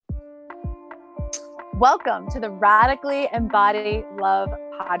Welcome to the Radically Embody Love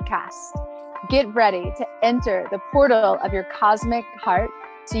podcast. Get ready to enter the portal of your cosmic heart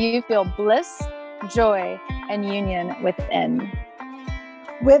so you feel bliss, joy, and union within.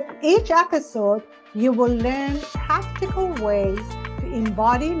 With each episode, you will learn practical ways to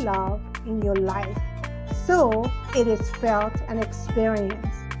embody love in your life so it is felt and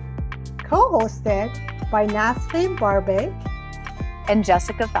experienced. Co-hosted by Nasrin Barbic and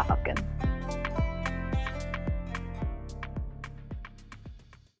Jessica Falcon.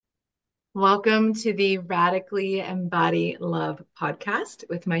 Welcome to the Radically Embody Love podcast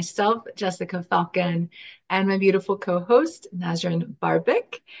with myself, Jessica Falcon, and my beautiful co-host, Nasrin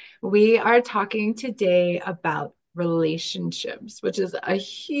Barbic. We are talking today about relationships, which is a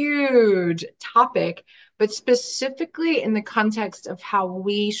huge topic, but specifically in the context of how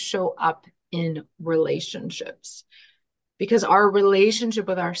we show up in relationships. Because our relationship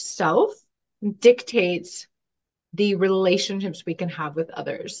with ourselves dictates the relationships we can have with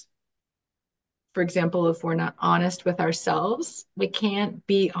others. For example, if we're not honest with ourselves, we can't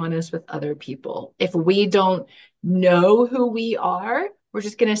be honest with other people. If we don't know who we are, we're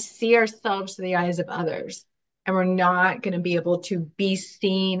just going to see ourselves through the eyes of others. And we're not going to be able to be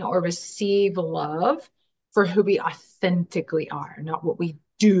seen or receive love for who we authentically are, not what we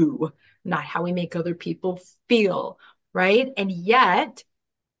do, not how we make other people feel, right? And yet,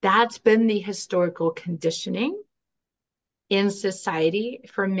 that's been the historical conditioning in society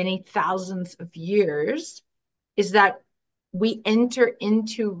for many thousands of years, is that we enter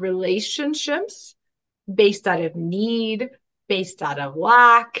into relationships based out of need, based out of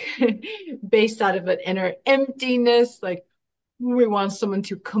lack, based out of an inner emptiness, like we want someone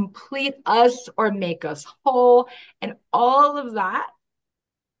to complete us or make us whole. And all of that,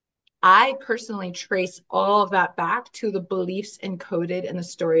 I personally trace all of that back to the beliefs encoded in the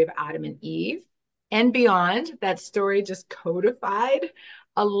story of Adam and Eve. And beyond, that story just codified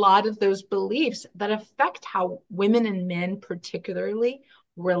a lot of those beliefs that affect how women and men particularly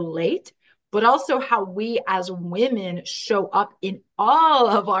relate, but also how we as women show up in all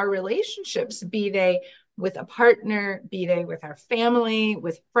of our relationships, be they with a partner, be they with our family,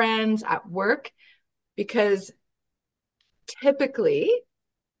 with friends, at work, because typically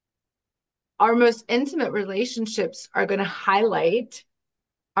our most intimate relationships are going to highlight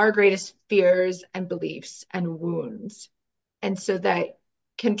our greatest fears and beliefs and wounds. And so that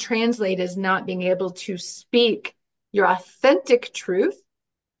can translate as not being able to speak your authentic truth,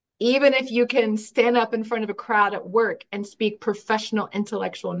 even if you can stand up in front of a crowd at work and speak professional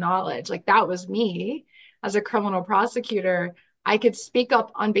intellectual knowledge. Like that was me as a criminal prosecutor. I could speak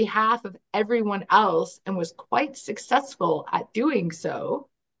up on behalf of everyone else and was quite successful at doing so.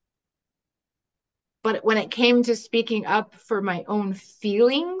 But when it came to speaking up for my own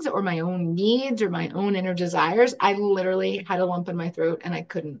feelings or my own needs or my own inner desires, I literally had a lump in my throat and I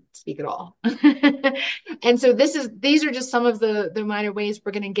couldn't speak at all. And so these are just some of the minor ways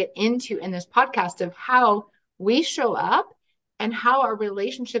we're going to get into in this podcast of how we show up and how our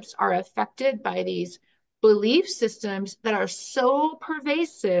relationships are affected by these belief systems that are so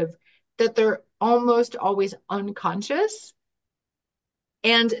pervasive that they're almost always unconscious.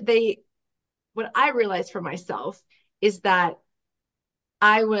 And what I realized for myself is that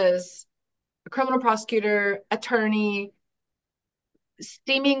I was a criminal prosecutor, attorney,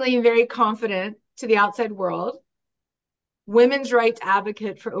 seemingly very confident to the outside world, women's rights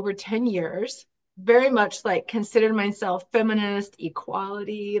advocate for over 10 years, very much like considered myself feminist,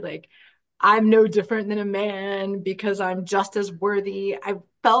 equality, like I'm no different than a man because I'm just as worthy. I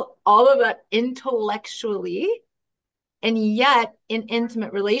felt all of that intellectually. And yet in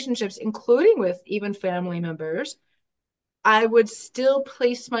intimate relationships, including with even family members, I would still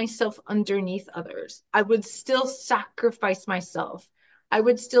place myself underneath others. I would still sacrifice myself. I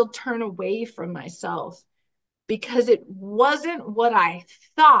would still turn away from myself because it wasn't what I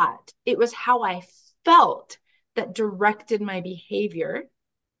thought. It was how I felt that directed my behavior,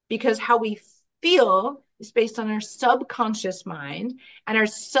 because how we feel is based on our subconscious mind, and our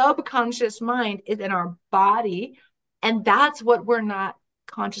subconscious mind is in our body. And that's what we're not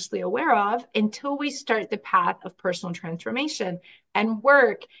consciously aware of until we start the path of personal transformation and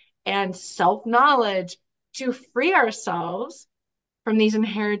work and self-knowledge to free ourselves from these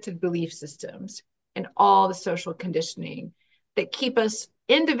inherited belief systems and all the social conditioning that keep us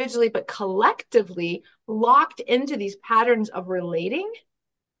individually but collectively locked into these patterns of relating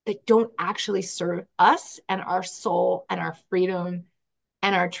that don't actually serve us and our soul and our freedom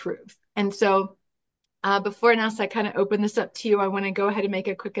and our truth. And so before I kind of open this up to you, I want to go ahead and make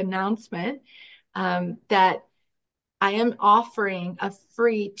a quick announcement that I am offering a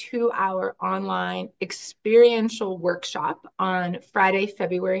free 2-hour online experiential workshop on Friday,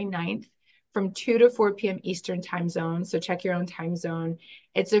 February 9th from 2 to 4 p.m. Eastern time zone. So check your own time zone.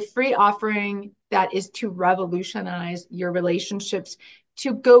 It's a free offering that is to revolutionize your relationships,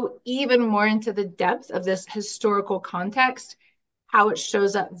 to go even more into the depth of this historical context, how it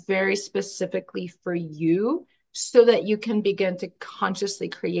shows up very specifically for you, so that you can begin to consciously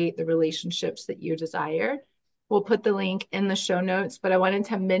create the relationships that you desire. We'll put the link in the show notes, but I wanted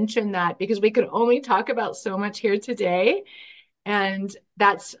to mention that because we could only talk about so much here today. And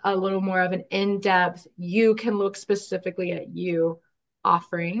that's a little more of an in-depth, you can look specifically at you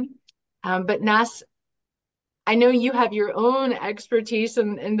offering. But Nas, I know you have your own expertise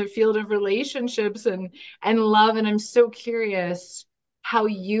in the field of relationships and love, and I'm so curious how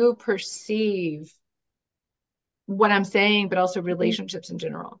you perceive what I'm saying, but also relationships in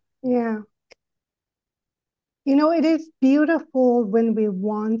general. Yeah. You know, it is beautiful when we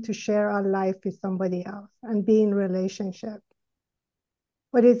want to share our life with somebody else and be in relationship.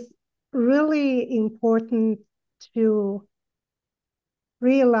 But it's really important to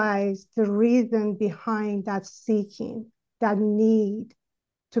realize the reason behind that seeking, that need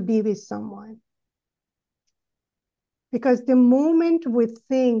to be with someone. Because the moment we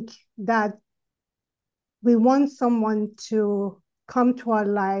think that we want someone to come to our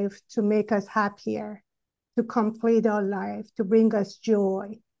life to make us happier, to complete our life, to bring us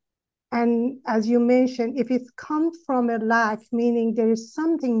joy. And as you mentioned, if it comes from a lack, meaning there is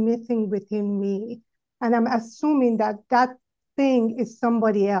something missing within me, and I'm assuming that that thing is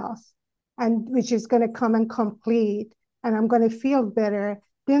somebody else, and which is going to come and complete, and I'm going to feel better,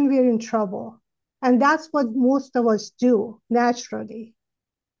 then we're in trouble. And that's what most of us do naturally.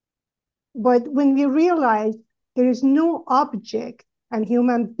 But when we realize there is no object, and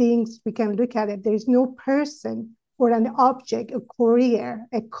human beings, we can look at it, there is no person or an object, a career,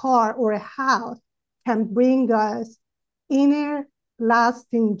 a car, or a house can bring us inner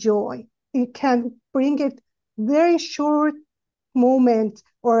lasting joy. It can bring it very short moment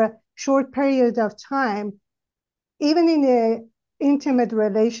or a short period of time, even in an intimate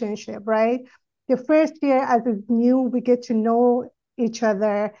relationship, right? The first year as it's new, we get to know each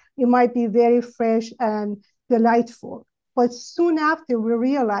other. It might be very fresh and delightful. But soon after, we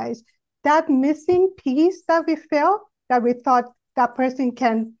realize that missing piece that we felt, that we thought that person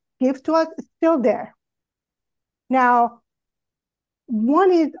can give to us, is still there. Now,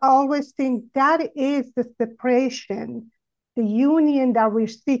 one is always think that is the separation, the union that we're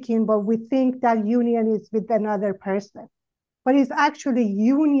seeking, but we think that union is with another person. But it's actually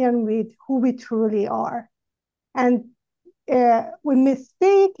union with who we truly are. And we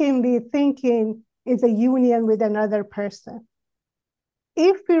mistakenly thinking is a union with another person.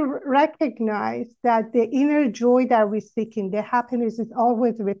 If we recognize that the inner joy that we're seeking, the happiness is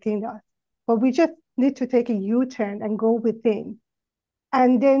always within us, but we just need to take a U-turn and go within.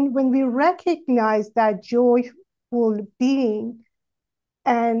 And then when we recognize that joyful being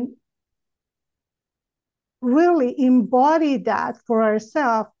and really embody that for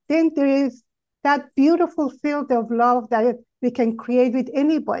ourselves, then there is that beautiful field of love that we can create with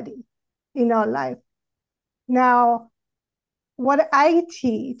anybody in our life. Now, what I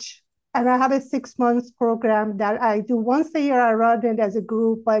teach, and I have a 6 months program that I do once a year. I run it as a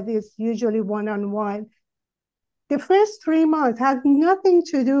group, but it's usually one-on-one. The first 3 months has nothing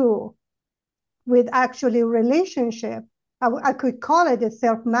to do with actually relationship. I could call it a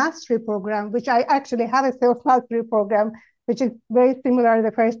self-mastery program, which I actually have a self-mastery program, which is very similar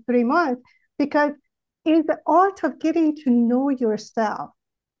the first 3 months, because it's the art of getting to know yourself.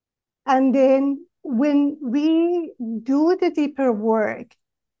 And then when we do the deeper work,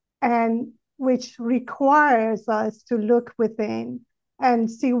 and which requires us to look within and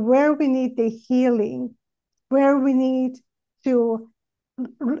see where we need the healing, where we need to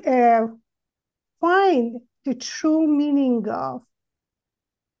find the true meaning of,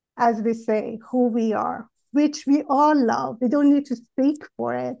 as we say, who we are, which we all love. We don't need to speak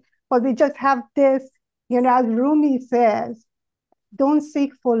for it, but we just have this, as Rumi says, don't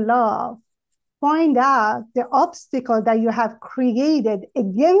seek for love. Find out the obstacle that you have created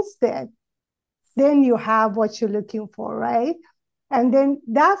against it. Then you have what you're looking for, right? And then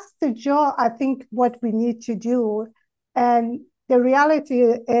that's the job, I think, what we need to do. And the reality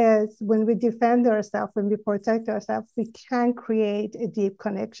is when we defend ourselves, when we protect ourselves, we can create a deep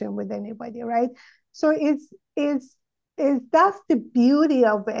connection with anybody, right? So that's the beauty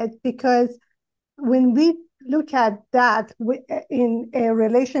of it, because when we look at that in a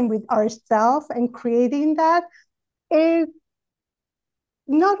relation with ourselves and creating that, is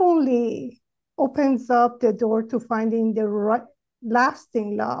not only opens up the door to finding the right,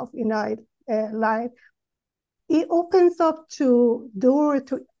 lasting love in our life. It opens up to door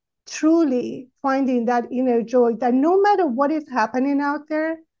to truly finding that inner joy, that no matter what is happening out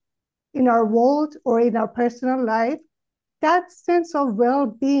there in our world or in our personal life, that sense of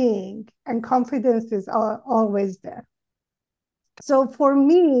well-being and confidence is always there. So for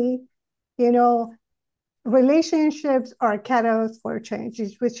me, you know, relationships are catalysts for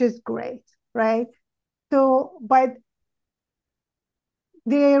changes, which is great, right? So, but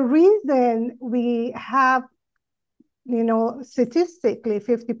the reason we have, statistically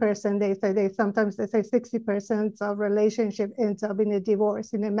 50%, sometimes they say 60% of relationship ends up in a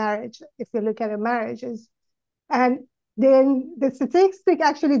divorce, in a marriage, if you look at a marriages. And then the statistic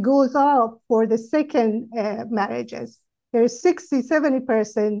actually goes up for the second marriages. There's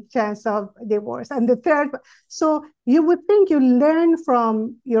 60-70% chance of divorce. And the third, so you would think you learn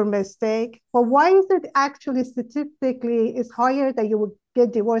from your mistake, but why is it actually statistically is higher that you would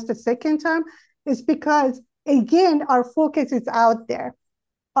get divorced the second time? It's because, again, our focus is out there.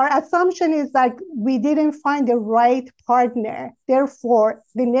 Our assumption is that we didn't find the right partner. Therefore,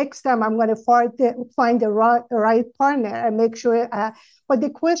 the next time I'm going to find the right partner and make sure. But the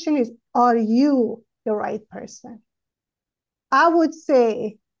question is, are you the right person? I would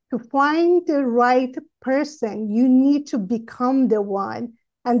say to find the right person, you need to become the one.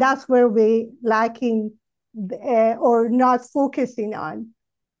 And that's where we're lacking or not focusing on.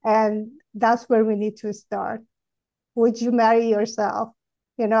 And that's where we need to start. Would you marry yourself?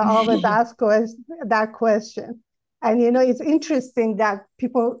 I always ask that question. And, it's interesting that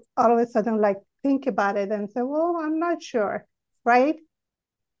people all of a sudden think about it and say, well, I'm not sure, right?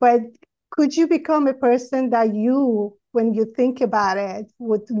 But could you become a person that you, when you think about it,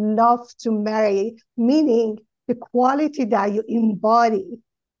 would love to marry, meaning the quality that you embody,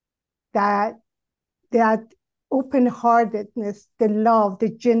 that open-heartedness, the love, the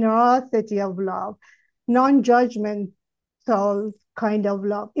generosity of love, non-judgmental kind of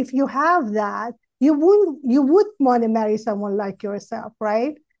love. If you have that, you would want to marry someone like yourself,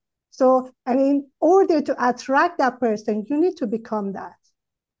 right? So, and in order to attract that person, you need to become that.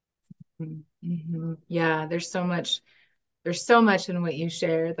 Mm-hmm. Yeah, there's so much in what you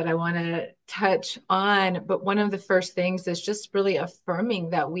share that I want to touch on. But one of the first things is just really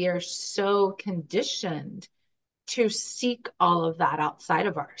affirming that we are so conditioned to seek all of that outside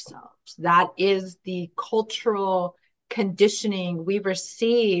of ourselves. That is the cultural conditioning we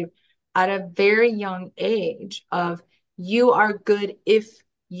receive at a very young age of, you are good if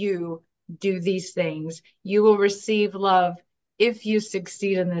you do these things. You will receive love if you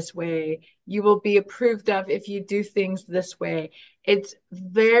succeed in this way. You will be approved of if you do things this way. It's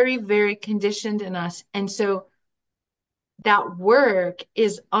very, very conditioned in us. And so that work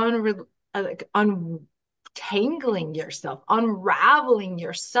is untangling yourself, unraveling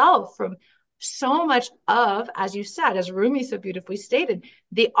yourself from so much of, as you said, as Rumi so beautifully stated,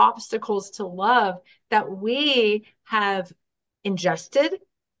 the obstacles to love that we have ingested,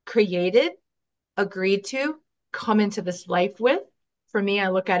 created, agreed to, come into this life with. For me, I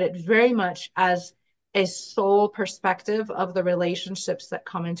look at it very much as a soul perspective of the relationships that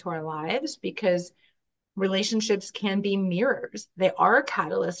come into our lives, because relationships can be mirrors. They are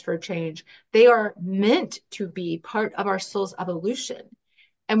catalysts for change. They are meant to be part of our soul's evolution.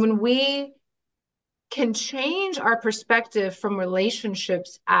 And when we can change our perspective from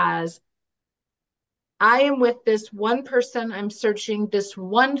relationships as, I am with this one person, I'm searching this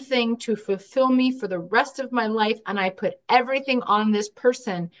one thing to fulfill me for the rest of my life, and I put everything on this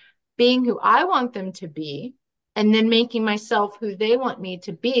person being who I want them to be, and then making myself who they want me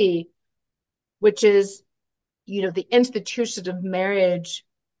to be, which is, the institution of marriage,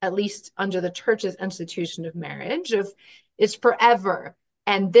 at least under the church's institution of marriage, is forever.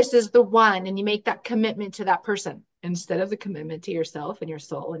 And this is the one, and you make that commitment to that person instead of the commitment to yourself and your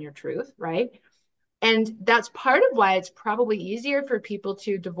soul and your truth, right? And that's part of why it's probably easier for people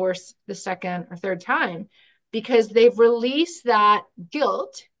to divorce the second or third time, because they've released that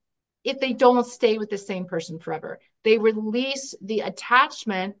guilt if they don't stay with the same person forever. They release the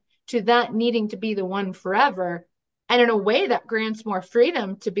attachment to that needing to be the one forever. And in a way that grants more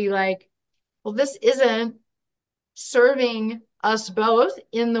freedom to be like, well, this isn't serving us both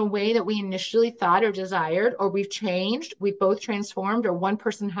in the way that we initially thought or desired, or we've changed, we've both transformed, or one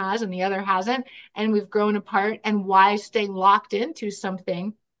person has and the other hasn't, and we've grown apart. And why stay locked into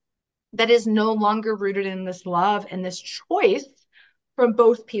something that is no longer rooted in this love and this choice from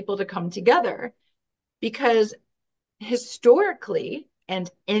both people to come together? Because historically and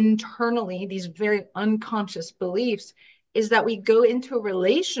internally, these very unconscious beliefs is that we go into a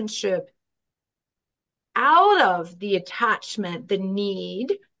relationship out of the attachment, the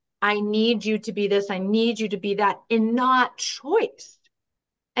need. I need you to be this, I need you to be that, and not choice.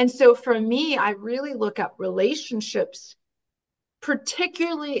 And so for me, I really look at relationships,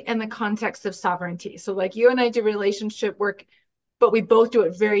 particularly in the context of sovereignty. So, like you and I do relationship work, but we both do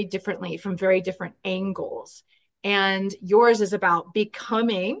it very differently from very different angles. And yours is about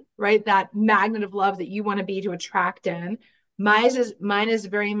becoming, right, that magnet of love that you want to be to attract in. Mine is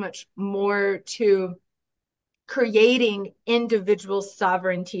very much more to creating individual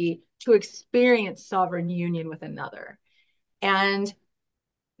sovereignty to experience sovereign union with another. And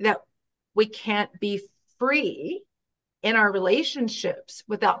that we can't be free in our relationships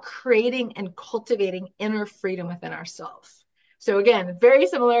without creating and cultivating inner freedom within ourselves. So again, very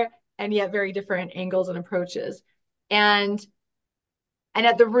similar and yet very different angles and approaches. And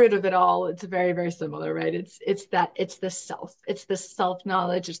at the root of it all, it's very, very similar, right? It's the self. It's the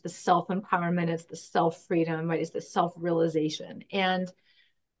self-knowledge, it's the self-empowerment, it's the self-freedom, right? It's the self-realization. And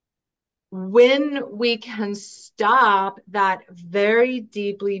when we can stop that very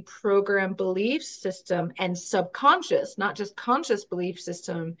deeply programmed belief system and subconscious, not just conscious belief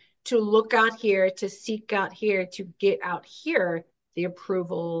system, to look out here, to seek out here, to get out here, the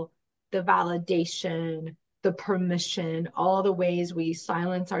approval, the validation, the permission, all the ways we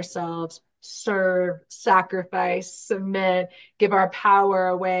silence ourselves, serve, sacrifice, submit, give our power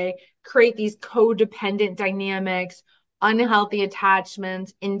away, create these codependent dynamics, unhealthy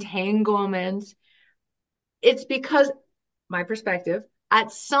attachments, entanglements. It's because, my perspective,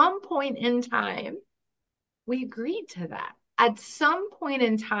 at some point in time, we agreed to that. At some point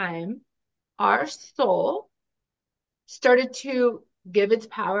in time, our soul started to give its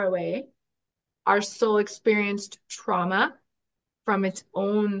power away. Our soul experienced trauma from its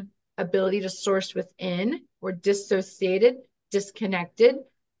own ability to source within. We're dissociated, disconnected,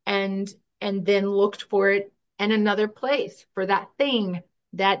 and then looked for it in another place, for that thing,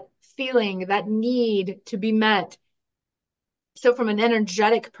 that feeling, that need to be met. So from an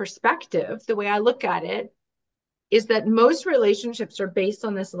energetic perspective, the way I look at it is that most relationships are based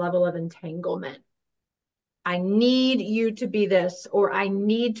on this level of entanglement. I need you to be this, or I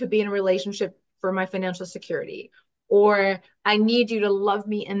need to be in a relationship for my financial security, or I need you to love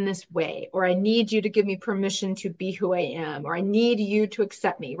me in this way, or I need you to give me permission to be who I am, or I need you to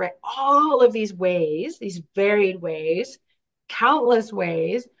accept me, right? All of these ways, these varied ways, countless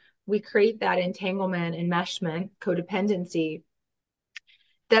ways, we create that entanglement, enmeshment, codependency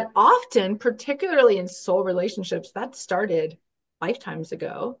that often, particularly in soul relationships, that started lifetimes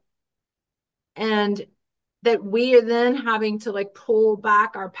ago. And that we are then having to like pull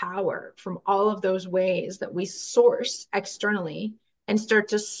back our power from all of those ways that we source externally and start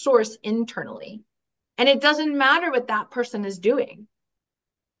to source internally. And it doesn't matter what that person is doing.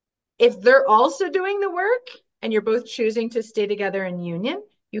 If they're also doing the work and you're both choosing to stay together in union,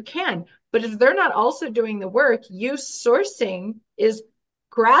 you can. But if they're not also doing the work, you sourcing is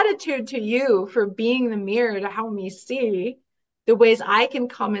gratitude to you for being the mirror to help me see the ways I can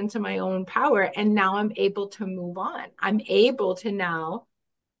come into my own power. And now I'm able to move on. I'm able to now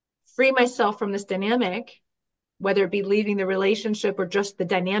free myself from this dynamic, whether it be leaving the relationship or just the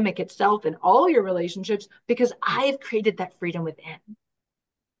dynamic itself in all your relationships, because I've created that freedom within.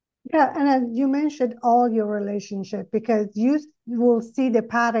 Yeah, and as you mentioned, all your relationship, because you will see the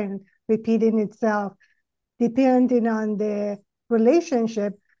pattern repeating itself depending on the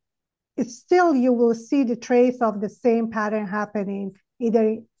relationship. It's still, you will see the trace of the same pattern happening.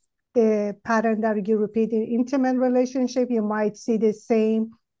 Either the pattern that you repeat in intimate relationship, you might see the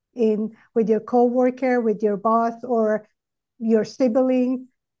same in with your coworker, with your boss, or your sibling.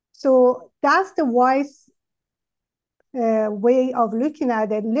 So that's the wise way of looking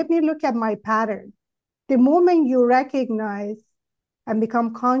at it. Let me look at my pattern. The moment you recognize and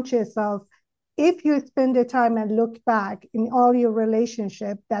become conscious of, if you spend the time and look back in all your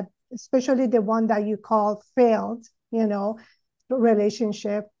relationship, that especially the one that you call failed,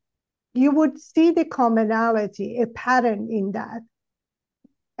 relationship, you would see the commonality, a pattern in that.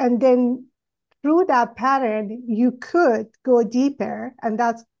 And then through that pattern, you could go deeper, and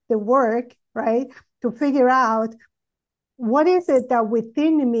that's the work, right? To figure out what is it that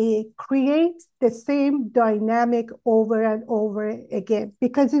within me creates the same dynamic over and over again,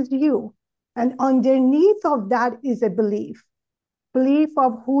 because it's you. And underneath of that is a belief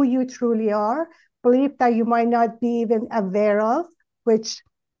of who you truly are, belief that you might not be even aware of, which,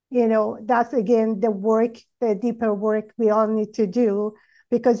 that's again the work, the deeper work we all need to do,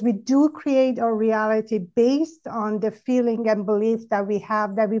 because we do create our reality based on the feeling and belief that we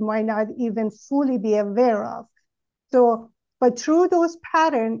have that we might not even fully be aware of. So But through those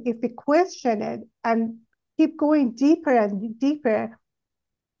patterns, if we question it and keep going deeper and deeper,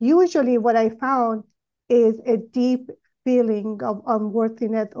 usually what I found is a deep feeling of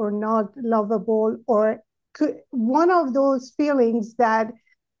unworthiness or not lovable, or one of those feelings that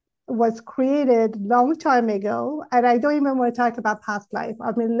was created long time ago. And I don't even want to talk about past life.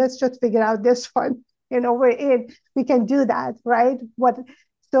 I mean, let's just figure out this one. We can do that, right?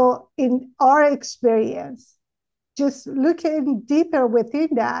 So in our experience, just looking deeper within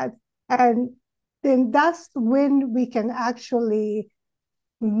that, and then that's when we can actually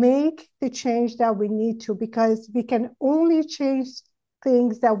make the change that we need to, because we can only change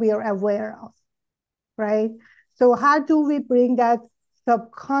things that we are aware of, right? So how do we bring that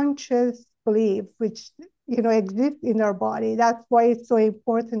subconscious belief, which exists in our body? That's why it's so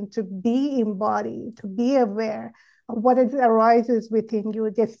important to be embodied, to be aware of what it arises within you,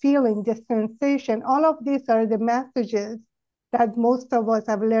 the feeling, the sensation. All of these are the messages that most of us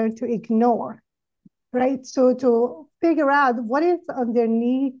have learned to ignore, right? So to figure out what is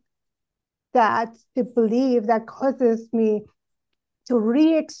underneath that, the belief that causes me to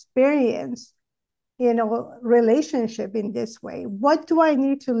re-experience relationship in this way. What do I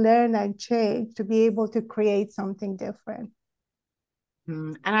need to learn and change to be able to create something different?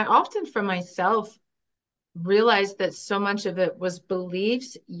 And I often for myself realized that so much of it was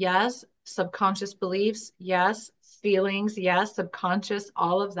beliefs, yes, subconscious beliefs, yes, feelings, yes, subconscious,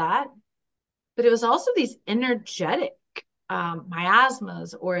 all of that. But it was also these energetic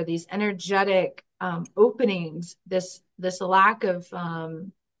miasmas, or these energetic openings, this lack of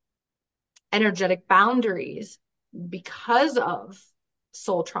energetic boundaries because of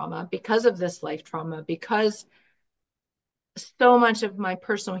soul trauma, because of this life trauma, because so much of my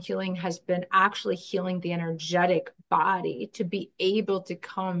personal healing has been actually healing the energetic body to be able to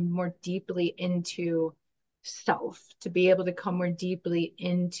come more deeply into self, to be able to come more deeply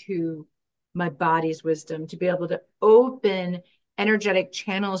into my body's wisdom, to be able to open energetic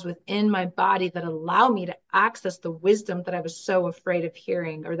channels within my body that allow me to access the wisdom that I was so afraid of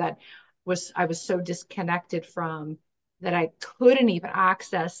hearing, or that I was so disconnected from, that I couldn't even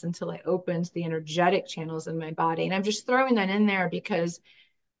access until I opened the energetic channels in my body. And I'm just throwing that in there because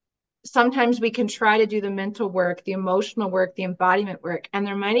sometimes we can try to do the mental work, the emotional work, the embodiment work, and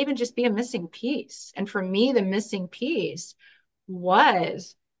there might even just be a missing piece. And for me, the missing piece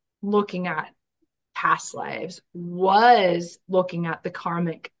was looking at past lives, was looking at the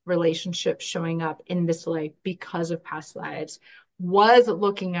karmic relationships showing up in this life because of past lives, was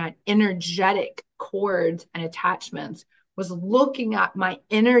looking at energetic cords and attachments, was looking at my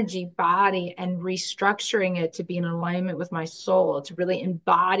energy body and restructuring it to be in alignment with my soul, to really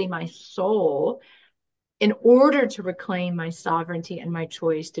embody my soul in order to reclaim my sovereignty and my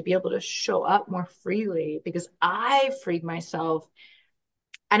choice, to be able to show up more freely, because I freed myself.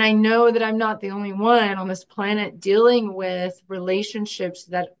 And I know that I'm not the only one on this planet dealing with relationships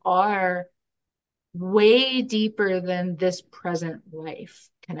that are way deeper than this present life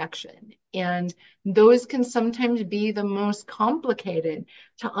connection. And those can sometimes be the most complicated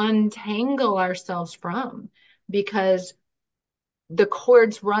to untangle ourselves from, because the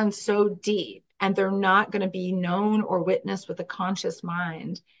cords run so deep and they're not going to be known or witnessed with a conscious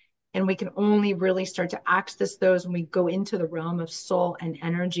mind. And we can only really start to access those when we go into the realm of soul and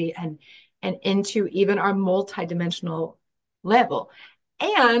energy, and into even our multidimensional level.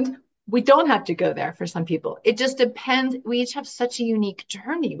 And we don't have to go there for some people. It just depends. We each have such a unique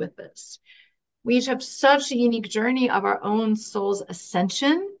journey with this. We each have such a unique journey of our own soul's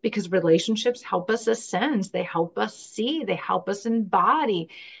ascension, because relationships help us ascend. They help us see, they help us embody.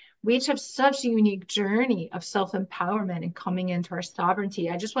 We each have such a unique journey of self-empowerment and coming into our sovereignty.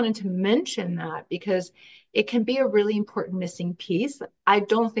 I just wanted to mention that because it can be a really important missing piece that I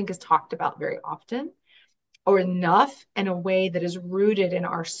don't think is talked about very often or enough, in a way that is rooted in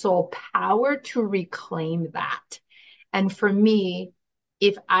our soul power to reclaim that. And for me,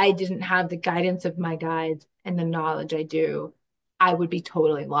 if I didn't have the guidance of my guides and the knowledge I do, I would be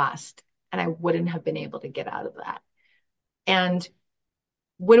totally lost and I wouldn't have been able to get out of that. And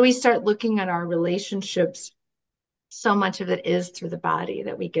when we start looking at our relationships, so much of it is through the body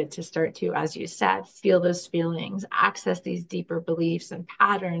that we get to start to, as you said, feel those feelings, access these deeper beliefs and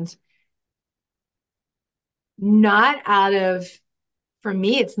patterns. Not out of, for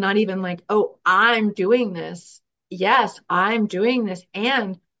me, it's not even like, oh, I'm doing this. Yes, I'm doing this.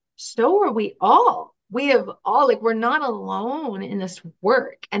 And so are we all. We have all, like, we're not alone in this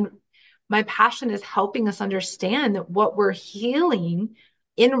work. And my passion is helping us understand that what we're healing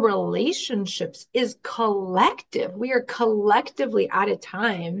in relationships is collective. We are collectively at a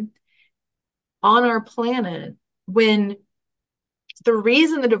time on our planet when the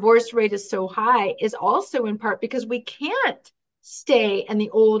reason the divorce rate is so high is also in part because we can't stay in the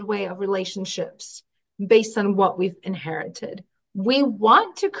old way of relationships based on what we've inherited. We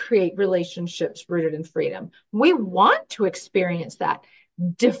want to create relationships rooted in freedom. We want to experience that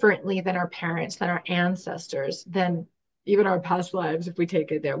differently than our parents, than our ancestors, than even our past lives, if we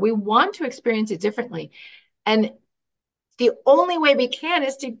take it there. We want to experience it differently. And the only way we can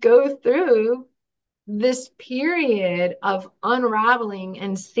is to go through this period of unraveling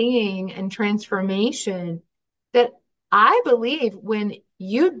and seeing and transformation that I believe when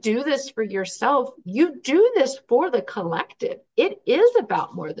you do this for yourself, you do this for the collective. It is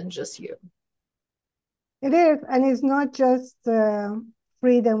about more than just you. It is, and it's not just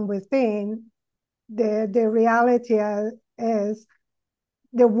freedom within. The reality is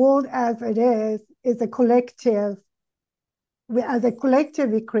the world as it is a collective. As a collective,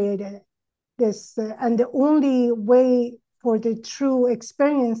 we created this, and the only way for the true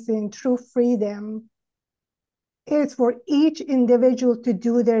experiencing true freedom is for each individual to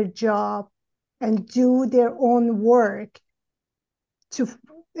do their job and do their own work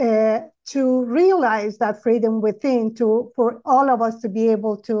to realize that freedom within, for all of us to be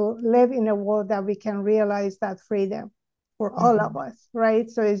able to live in a world that we can realize that freedom for all of us, right?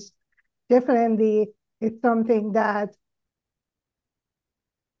 So it's definitely, it's something that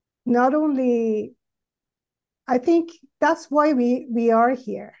not only, I think that's why we are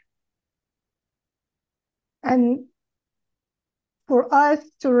here. And for us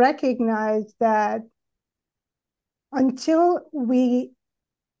to recognize that until we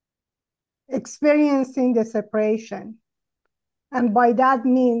experiencing the separation, and by that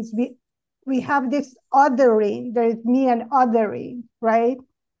means we have this othering, there's me and othering, right?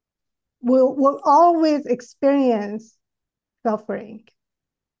 We'll always experience suffering.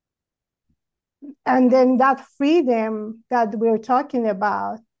 And then that freedom that we're talking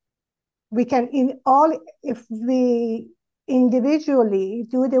about, we can if we individually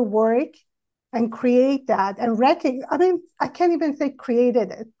do the work and create that and recognize, I mean, I can't even say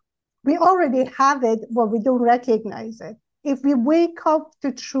created it. We already have it, but we don't recognize it. If we wake up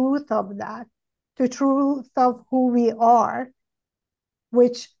to truth of that, to truth of who we are,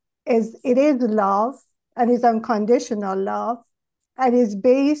 which is, it is love and is unconditional love and is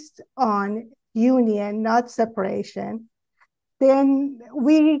based on union, not separation, then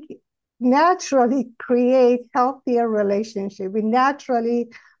we naturally create healthier relationship. We naturally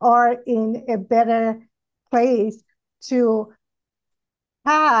are in a better place to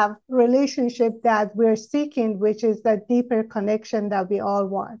have relationship that we're seeking, which is that deeper connection that we all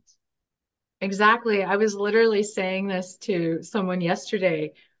want. Exactly. I was literally saying this to someone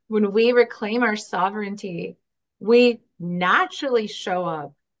yesterday. When we reclaim our sovereignty, we naturally show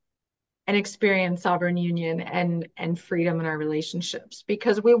up and experience sovereign union and freedom in our relationships,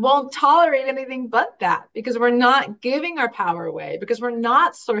 because we won't tolerate anything but that, because we're not giving our power away, because we're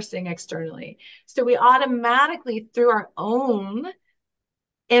not sourcing externally. So we automatically, through our own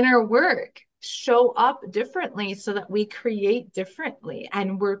inner work, show up differently so that we create differently,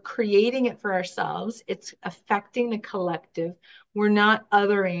 and we're creating it for ourselves. It's affecting the collective. We're not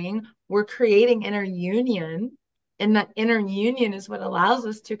othering, we're creating inner union, and that inner union is what allows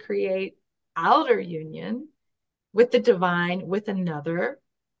us to create outer union with the divine, with another.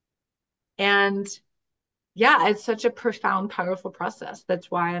 And yeah, it's such a profound, powerful process.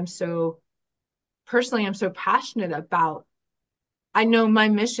 That's why I'm so passionate about, I know my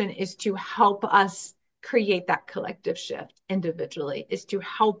mission is to help us create that collective shift individually, is to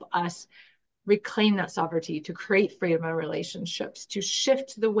help us reclaim that sovereignty, to create freedom in relationships, to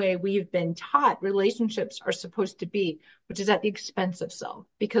shift the way we've been taught relationships are supposed to be, which is at the expense of self,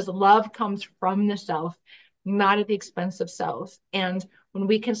 because love comes from the self, not at the expense of self. And when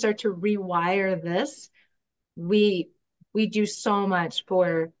we can start to rewire this, we do so much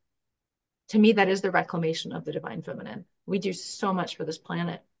for, to me, that is the reclamation of the divine feminine. We do so much for this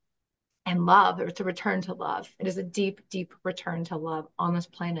planet. And love, it's a return to love. It is a deep, deep return to love on this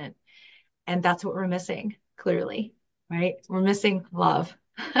planet. And that's what we're missing, clearly, right? We're missing love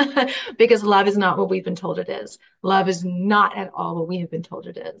because love is not what we've been told it is. Love is not at all what we have been told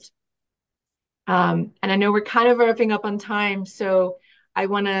it is. And I know we're kind of wrapping up on time, so I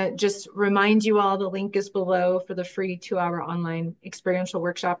want to just remind you all, the link is below for the free 2-hour online experiential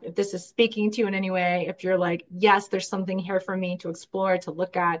workshop. If this is speaking to you in any way, if you're like, yes, there's something here for me to explore, to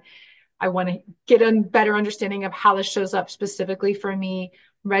look at, I want to get a better understanding of how this shows up specifically for me,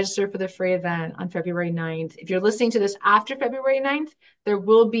 register for the free event on February 9th. If you're listening to this after February 9th, there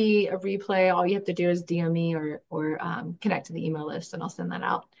will be a replay. All you have to do is DM me or connect to the email list, and I'll send that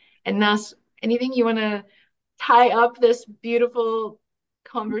out. And that's anything you want to tie up this beautiful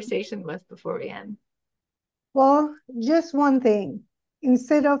conversation with before we end? Well, just one thing.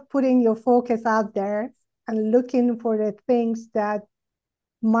 Instead of putting your focus out there and looking for the things that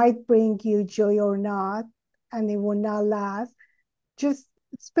might bring you joy or not, and it will not last, just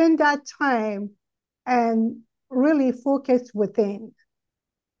spend that time and really focus within.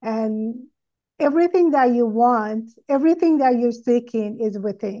 And everything that you want, everything that you're seeking is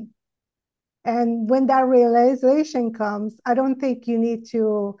within. And when that realization comes, I don't think you need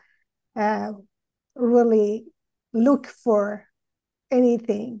to really look for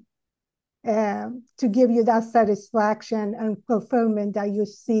anything to give you that satisfaction and fulfillment that you're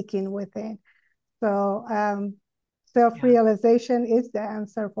seeking within. So self-realization is the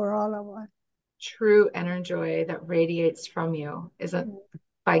answer for all of us. True inner joy that radiates from you isn't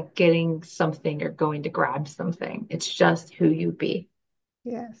by getting something or going to grab something. It's just who you be.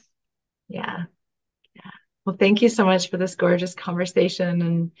 Yes. Yeah. Yeah. Well, thank you so much for this gorgeous conversation.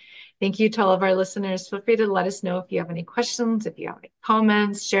 And thank you to all of our listeners. Feel free to let us know if you have any questions, if you have any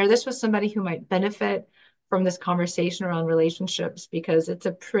comments. Share this with somebody who might benefit from this conversation around relationships, because it's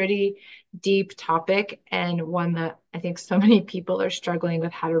a pretty deep topic and one that I think so many people are struggling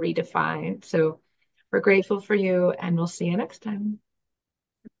with how to redefine. So we're grateful for you, and we'll see you next time.